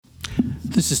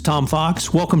This is Tom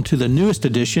Fox. Welcome to the newest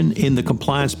edition in the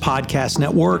Compliance Podcast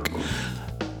Network.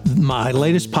 My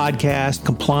latest podcast,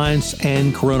 Compliance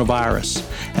and Coronavirus.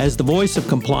 As the voice of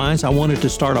compliance, I wanted to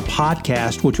start a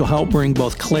podcast which will help bring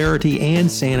both clarity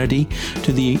and sanity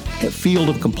to the field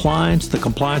of compliance, the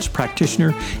compliance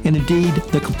practitioner, and indeed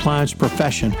the compliance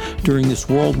profession during this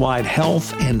worldwide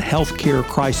health and healthcare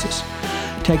crisis.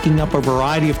 Taking up a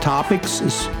variety of topics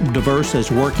as diverse as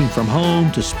working from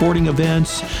home to sporting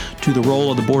events, to the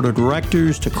role of the board of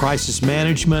directors, to crisis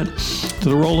management, to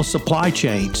the role of supply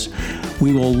chains.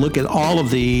 We will look at all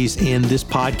of these in this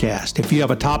podcast. If you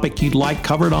have a topic you'd like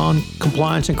covered on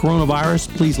compliance and coronavirus,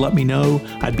 please let me know.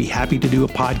 I'd be happy to do a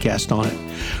podcast on it.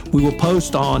 We will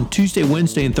post on Tuesday,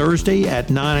 Wednesday, and Thursday at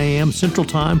 9 a.m. Central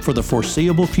Time for the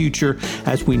foreseeable future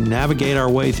as we navigate our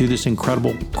way through this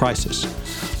incredible crisis.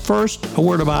 First, a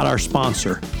word about our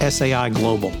sponsor, SAI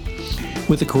Global.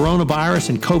 With the coronavirus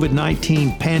and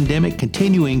COVID-19 pandemic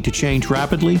continuing to change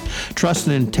rapidly, trust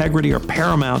and integrity are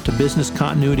paramount to business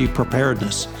continuity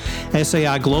preparedness.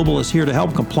 SAI Global is here to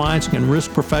help compliance and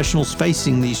risk professionals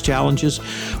facing these challenges,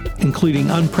 including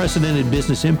unprecedented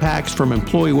business impacts from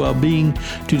employee well-being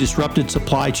to disrupted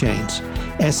supply chains.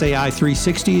 SAI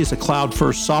 360 is a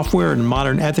cloud-first software and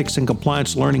modern ethics and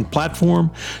compliance learning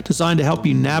platform designed to help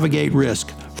you navigate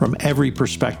risk from every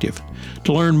perspective.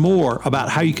 To learn more about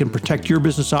how you can protect your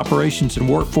business operations and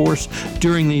workforce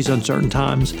during these uncertain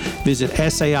times, visit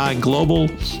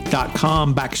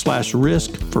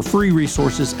saiglobal.com/risk for free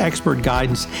resources, expert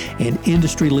guidance, and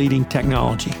industry-leading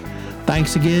technology.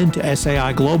 Thanks again to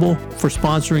SAI Global for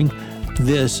sponsoring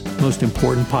this most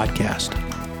important podcast.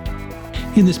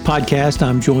 In this podcast,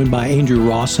 I'm joined by Andrew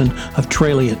Rawson of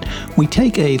Trailiant. We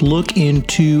take a look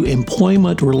into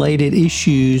employment-related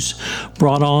issues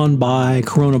brought on by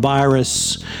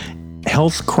coronavirus,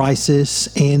 health crisis,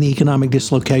 and economic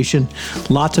dislocation.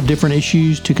 Lots of different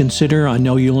issues to consider. I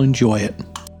know you'll enjoy it.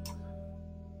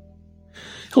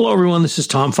 Hello, everyone. This is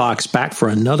Tom Fox back for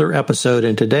another episode,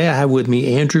 and today I have with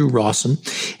me Andrew Rawson.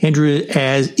 Andrew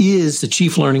is the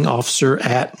Chief Learning Officer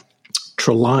at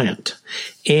Trailiant.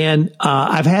 And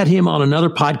I've had him on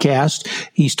another podcast.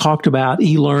 He's talked about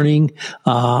e-learning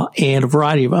and a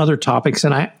variety of other topics.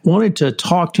 And I wanted to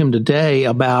talk to him today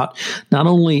about not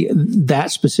only that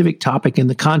specific topic in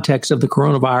the context of the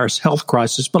coronavirus health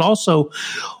crisis, but also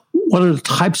what are the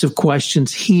types of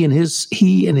questions he and his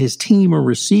team are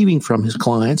receiving from his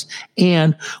clients,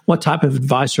 and what type of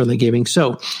advice are they giving.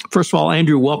 So, first of all,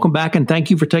 Andrew, welcome back, and thank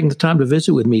you for taking the time to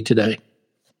visit with me today.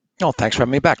 Oh, thanks for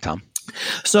having me back, Tom.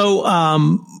 So,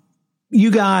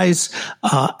 you guys,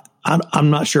 I'm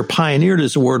not sure pioneered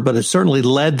is a word, but it certainly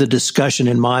led the discussion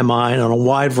in my mind on a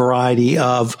wide variety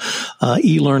of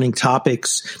e-learning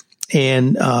topics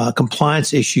and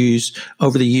compliance issues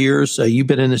over the years. You've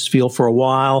been in this field for a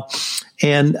while.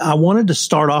 And I wanted to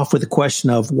start off with a question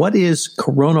of what is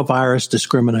coronavirus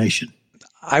discrimination?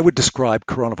 I would describe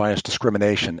coronavirus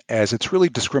discrimination as it's really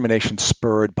discrimination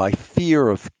spurred by fear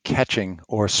of catching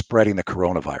or spreading the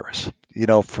coronavirus. You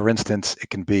know, for instance, it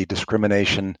can be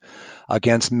discrimination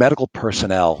against medical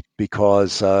personnel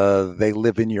because they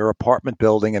live in your apartment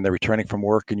building and they're returning from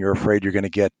work and you're afraid you're going to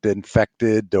get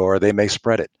infected or they may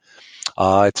spread it.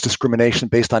 It's discrimination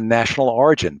based on national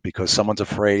origin because someone's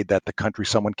afraid that the country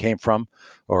someone came from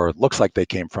or looks like they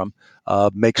came from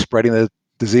makes spreading the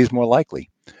disease more likely.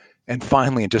 And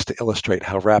finally, and just to illustrate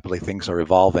how rapidly things are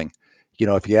evolving, you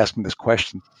know, if you asked me this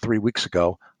question 3 weeks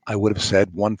ago, I would have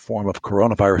said one form of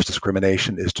coronavirus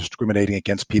discrimination is discriminating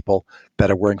against people that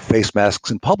are wearing face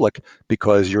masks in public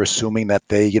because you're assuming that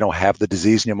they, you know, have the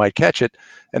disease and you might catch it.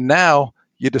 And now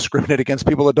you discriminate against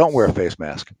people that don't wear a face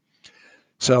mask.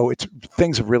 So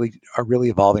things are really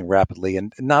evolving rapidly,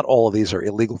 and not all of these are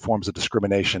illegal forms of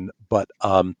discrimination, but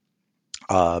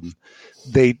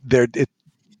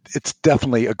it's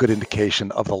definitely a good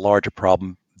indication of the larger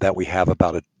problem that we have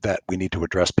about it, that we need to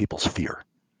address people's fear.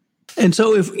 And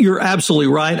so if you're absolutely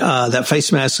right, that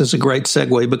face mask is a great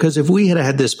segue, because if we had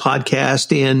had this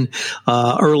podcast in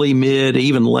early, mid,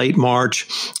 even late March,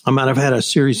 I might have had a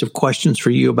series of questions for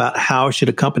you about how should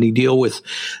a company deal with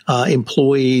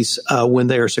employees when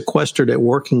they are sequestered at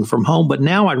working from home. But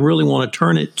now I really want to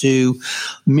turn it to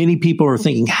many people are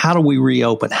thinking, how do we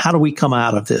reopen? How do we come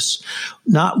out of this?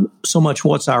 Not so much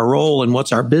what's our role and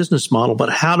what's our business model, but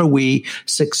how do we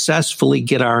successfully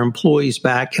get our employees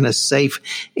back in a safe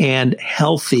and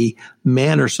healthy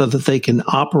manner so that they can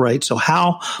operate. So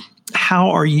how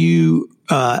are you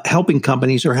helping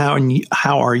companies, or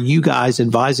how are you guys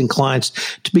advising clients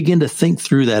to begin to think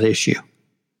through that issue?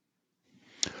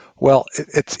 Well,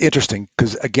 it's interesting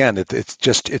because, again,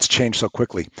 it's changed so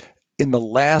quickly. In the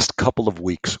last couple of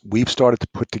weeks, we've started to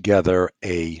put together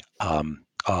a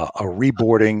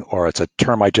reboarding, or it's a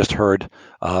term I just heard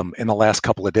in the last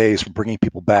couple of days from bringing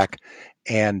people back.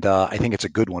 And I think it's a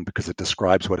good one because it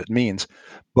describes what it means.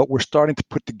 But we're starting to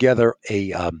put together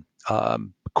a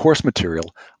course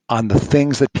material on the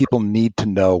things that people need to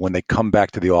know when they come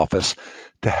back to the office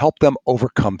to help them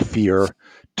overcome fear,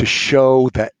 to show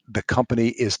that the company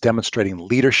is demonstrating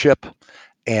leadership.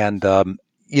 And,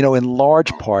 in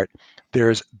large part,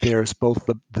 there's both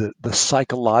the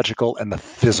psychological and the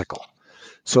physical.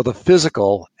 So the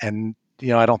physical, and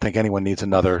I don't think anyone needs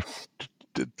another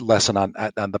lesson on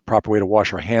the proper way to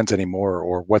wash our hands anymore,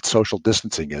 or what social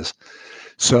distancing is.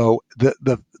 So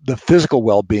the physical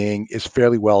well-being is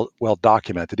fairly well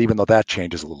documented, even though that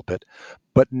changes a little bit.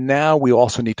 But now we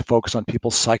also need to focus on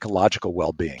people's psychological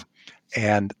well-being.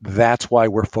 And that's why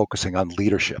we're focusing on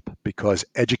leadership, because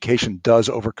education does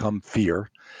overcome fear.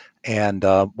 And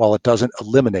while it doesn't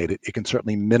eliminate it, it can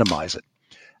certainly minimize it.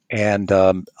 And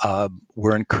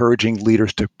we're encouraging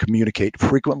leaders to communicate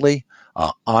frequently,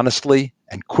 honestly,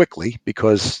 and quickly,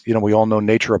 because we all know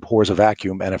nature abhors a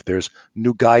vacuum. And if there's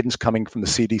new guidance coming from the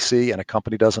CDC and a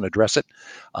company doesn't address it,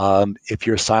 if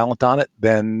you're silent on it,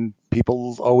 then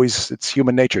people it's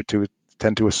human nature to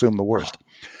tend to assume the worst.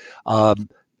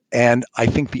 And I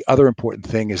think the other important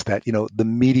thing is that the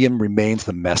medium remains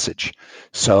the message.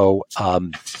 So I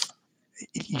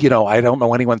don't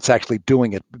know anyone that's actually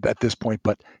doing it at this point,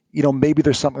 but maybe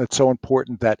there's something that's so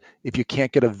important that if you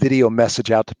can't get a video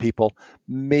message out to people,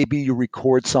 maybe you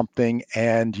record something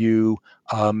and you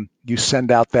send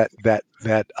out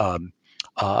that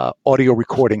audio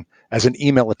recording as an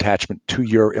email attachment to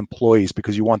your employees,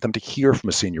 because you want them to hear from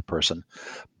a senior person.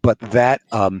 But that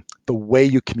the way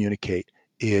you communicate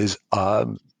is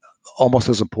almost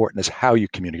as important as how you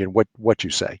communicate, what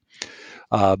you say.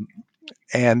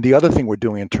 And the other thing we're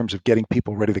doing in terms of getting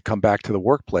people ready to come back to the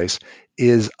workplace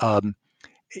is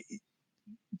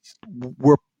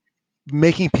we're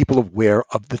making people aware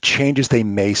of the changes they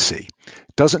may see.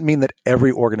 Doesn't mean that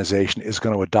every organization is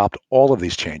going to adopt all of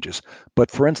these changes. But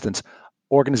for instance,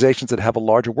 organizations that have a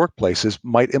larger workplaces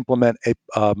might implement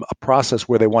a process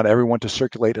where they want everyone to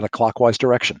circulate in a clockwise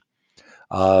direction.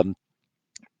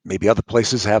 Maybe other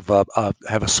places have a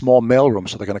small mailroom,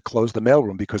 so they're going to close the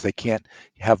mailroom because you can't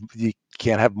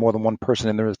have more than one person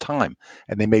in there at a time,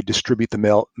 and they may distribute the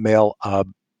mail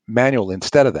manually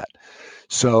instead of that.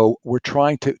 So we're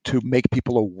trying to make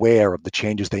people aware of the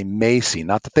changes they may see,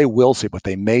 not that they will see, but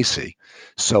they may see,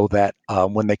 so that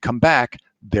when they come back,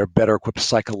 they're better equipped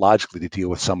psychologically to deal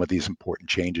with some of these important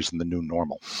changes in the new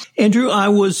normal. Andrew, I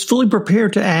was fully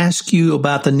prepared to ask you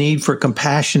about the need for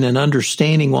compassion and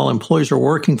understanding while employees are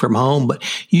working from home, but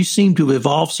you seem to have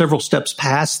evolved several steps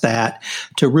past that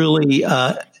to really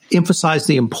emphasize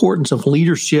the importance of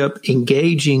leadership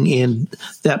engaging in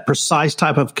that precise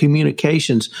type of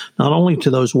communications, not only to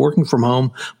those working from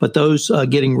home, but those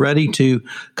getting ready to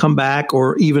come back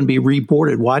or even be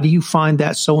reboarded. Why do you find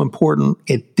that so important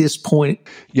at this point?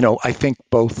 I think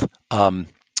both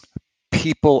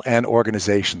people and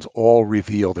organizations all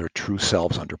reveal their true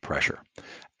selves under pressure.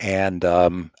 And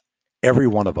every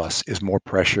one of us is more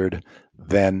pressured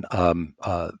than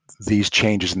these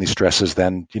changes and these stresses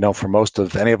than, for most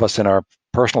of any of us in our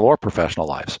personal or professional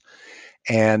lives.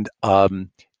 And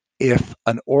if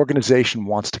an organization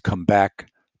wants to come back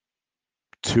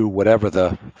to whatever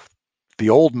the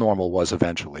old normal was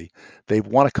eventually, they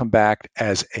want to come back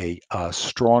as a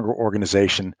stronger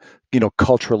organization,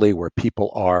 culturally, where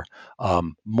people are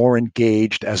more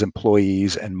engaged as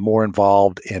employees and more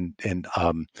involved in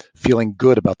feeling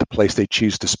good about the place they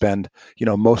choose to spend,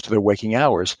 most of their waking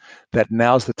hours. That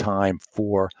now's the time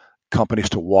for companies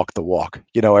to walk the walk.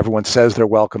 Everyone says they're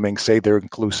welcoming, say they're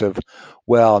inclusive.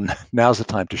 Well, now's the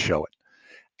time to show it.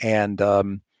 And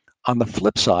on the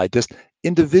flip side, just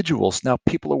individuals, now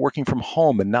people are working from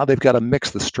home, and now they've got to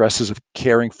mix the stresses of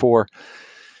caring for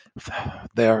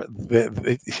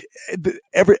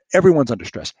everyone's under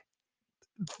stress.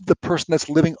 The person that's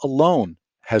living alone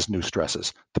has new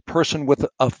stresses. The person with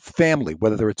a family,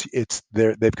 whether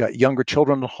they've got younger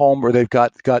children at home or they've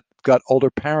got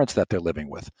older parents that they're living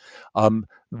with,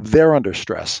 they're under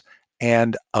stress.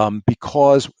 And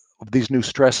because of these new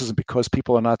stresses, and because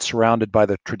people are not surrounded by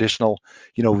the traditional,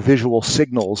 visual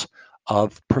signals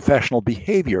of professional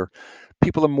behavior,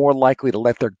 people are more likely to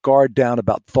let their guard down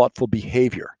about thoughtful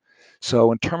behavior.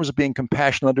 So in terms of being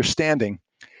compassionate, understanding,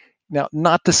 now,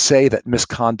 not to say that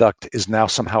misconduct is now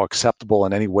somehow acceptable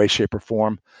in any way, shape, or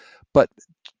form, but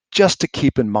just to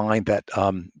keep in mind that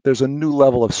there's a new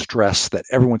level of stress that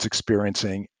everyone's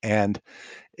experiencing, and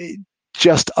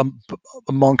just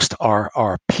amongst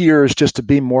our peers, just to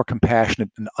be more compassionate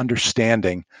and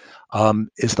understanding,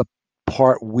 is the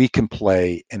part we can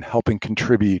play in helping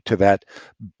contribute to that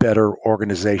better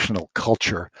organizational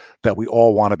culture that we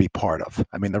all want to be part of.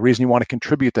 I mean, the reason you want to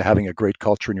contribute to having a great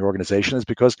culture in your organization is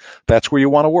because that's where you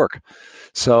want to work.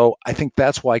 So I think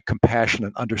that's why compassion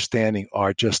and understanding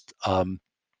are just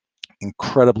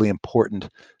incredibly important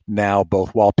now,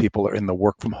 both while people are in the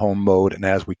work from home mode and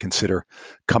as we consider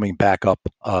coming back up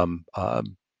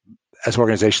as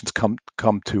organizations come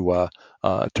to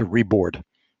reboard.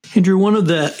 Andrew, one of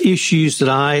the issues that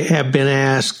I have been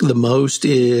asked the most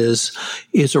is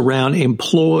around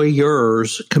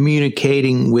employers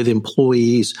communicating with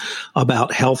employees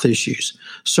about health issues,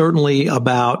 certainly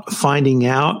about finding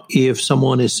out if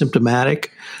someone is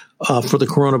symptomatic for the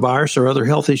coronavirus or other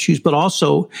health issues, but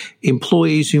also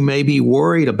employees who may be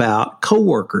worried about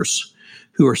coworkers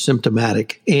who are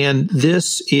symptomatic. And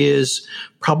this is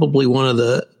probably one of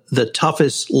the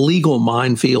toughest legal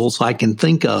minefields I can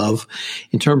think of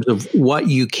in terms of what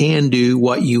you can do,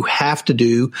 what you have to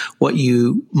do, what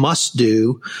you must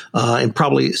do, and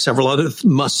probably several other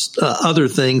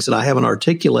things that I haven't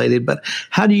articulated. But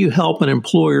how do you help an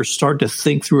employer start to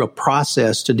think through a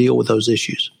process to deal with those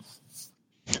issues?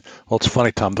 Well, it's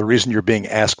funny, Tom. The reason you're being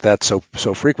asked that so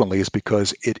frequently is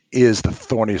because it is the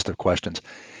thorniest of questions.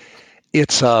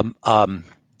 It's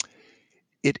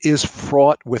it is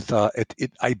fraught with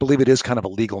I believe it is kind of a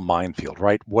legal minefield,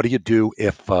 right? What do you do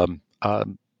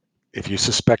if you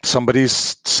suspect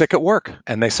somebody's sick at work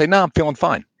and they say, "No, I'm feeling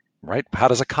fine," right? How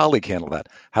does a colleague handle that?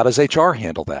 How does HR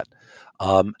handle that?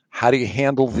 How do you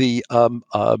handle the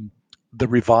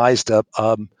revised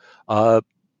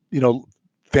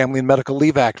Family and Medical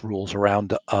Leave Act rules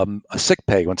around a sick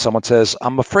pay when someone says,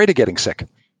 "I'm afraid of getting sick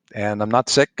and I'm not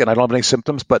sick and I don't have any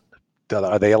symptoms," but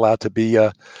are they allowed to be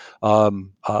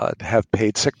have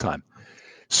paid sick time?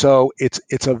 So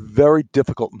it's a very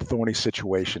difficult and thorny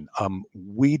situation.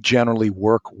 We generally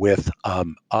work with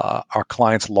our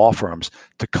clients' law firms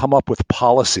to come up with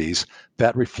policies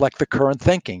that reflect the current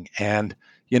thinking. And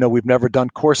we've never done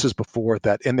courses before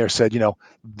that in there said,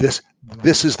 this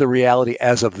is the reality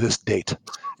as of this date,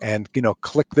 and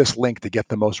click this link to get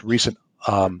the most recent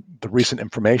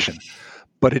information.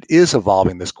 But it is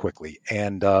evolving this quickly,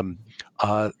 and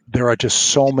there are just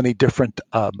so many different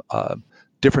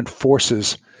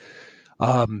forces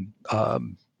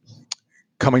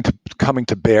coming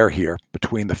to bear here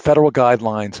between the federal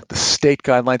guidelines, the state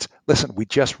guidelines. Listen, we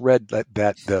just read that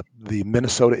the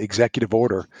Minnesota executive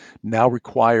order now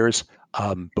requires,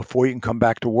 before you can come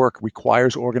back to work,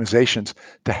 requires organizations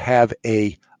to have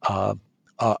a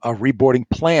reboarding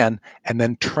plan and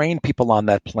then train people on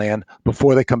that plan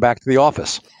before they come back to the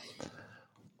office.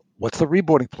 What's the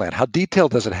reboarding plan? How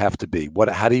detailed does it have to be?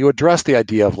 How do you address the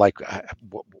idea of what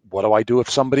do I do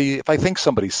if I think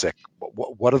somebody's sick?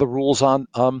 What are the rules on?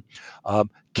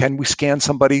 Can we scan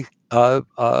somebody, their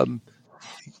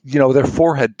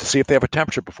forehead to see if they have a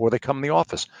temperature before they come in the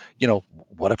office?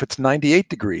 What if it's 98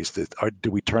 degrees? Do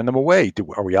we turn them away?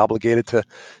 Are we obligated to,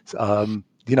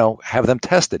 have them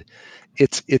tested?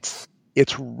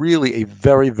 It's really a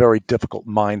very, very difficult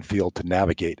minefield to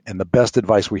navigate. And the best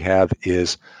advice we have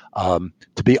is to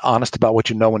be honest about what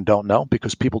you know and don't know,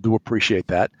 because people do appreciate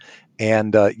that.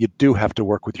 And you do have to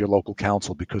work with your local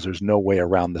counsel because there's no way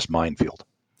around this minefield.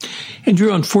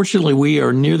 Andrew, unfortunately, we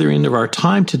are near the end of our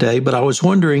time today, but I was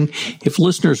wondering if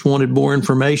listeners wanted more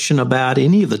information about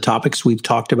any of the topics we've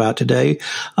talked about today,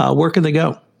 where can they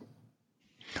go?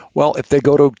 Well, if they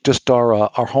go to just our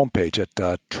homepage at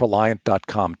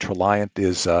Traliant.com, Traliant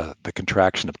is the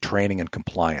contraction of training and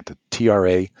compliant,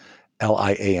 TRALIANT,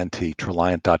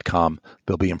 Traliant.com.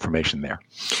 There'll be information there.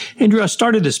 Andrew, I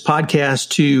started this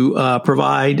podcast to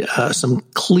provide some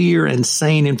clear and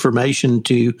sane information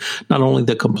to not only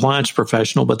the compliance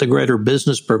professional, but the greater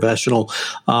business professional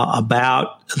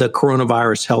about the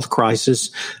coronavirus health crisis.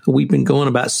 We've been going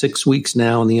about 6 weeks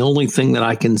now, and the only thing that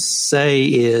I can say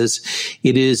is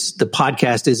the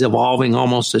podcast is evolving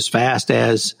almost as fast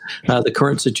as the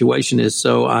current situation is.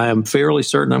 So I am fairly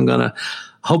certain I'm going to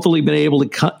hopefully been able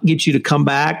to get you to come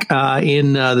back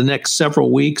in the next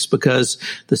several weeks, because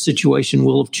the situation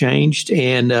will have changed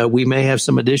and we may have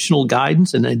some additional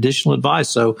guidance and additional advice.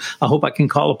 So I hope I can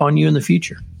call upon you in the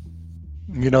future.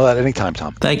 You know that anytime,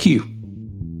 Tom. Thank you.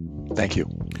 Thank you.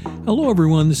 Hello,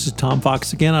 everyone. This is Tom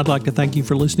Fox again. I'd like to thank you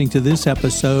for listening to this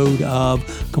episode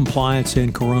of Compliance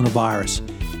and Coronavirus.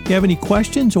 If you have any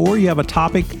questions or you have a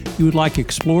topic you would like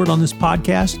explored on this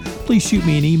podcast, please shoot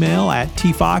me an email at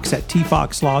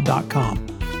tfox@tfoxlaw.com.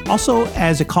 Also,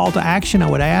 as a call to action, I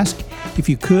would ask, if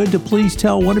you could, to please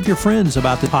tell one of your friends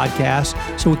about the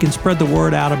podcast so we can spread the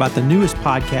word out about the newest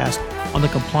podcast on the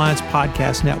Compliance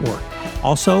Podcast Network.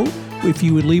 Also, if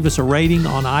you would leave us a rating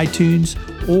on iTunes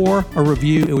or a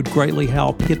review, it would greatly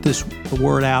help get the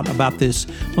word out about this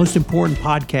most important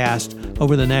podcast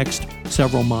over the next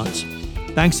several months.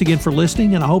 Thanks again for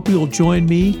listening, and I hope you'll join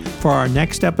me for our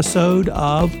next episode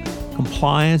of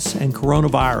Compliance and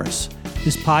Coronavirus.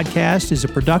 This podcast is a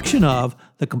production of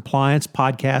the Compliance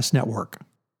Podcast Network.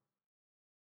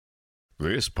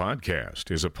 This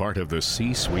podcast is a part of the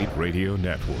C-Suite Radio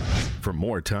Network. For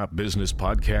more top business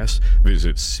podcasts,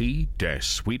 visit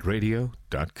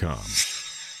c-suiteradio.com.